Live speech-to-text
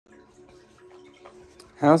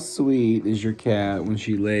How sweet is your cat when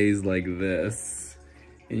she lays like this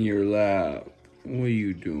in your lap? What are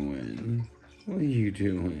you doing? What are you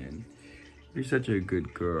doing? You're such a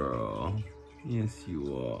good girl. Yes,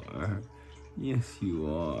 you are. Yes,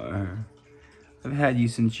 you are. I've had you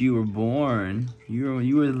since you were born. You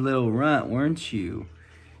were the little runt, weren't you?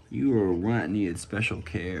 You were a runt, needed special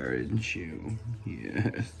care, didn't you?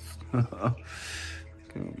 Yes. Come.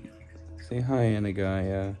 Say hi,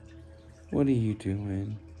 Ånågåīå. What are you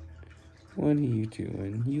doing? What are you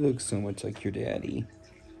doing? You look so much like your daddy.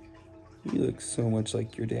 You look so much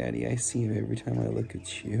like your daddy. I see him every time I look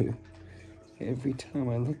at you. Every time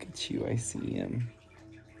I look at you, I see him.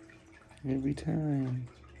 Every time.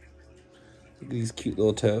 Look at these cute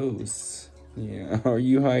little toes. Yeah, are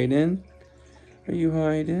you hiding? Are you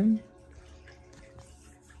hiding?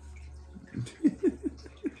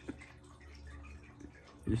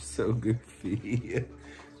 You're so goofy.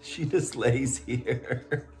 She just lays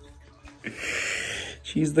here.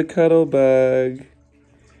 She's the cuddle bug.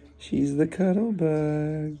 She's the cuddle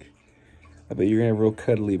bug. I bet you're gonna have real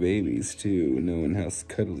cuddly babies too, knowing how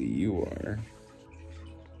cuddly you are.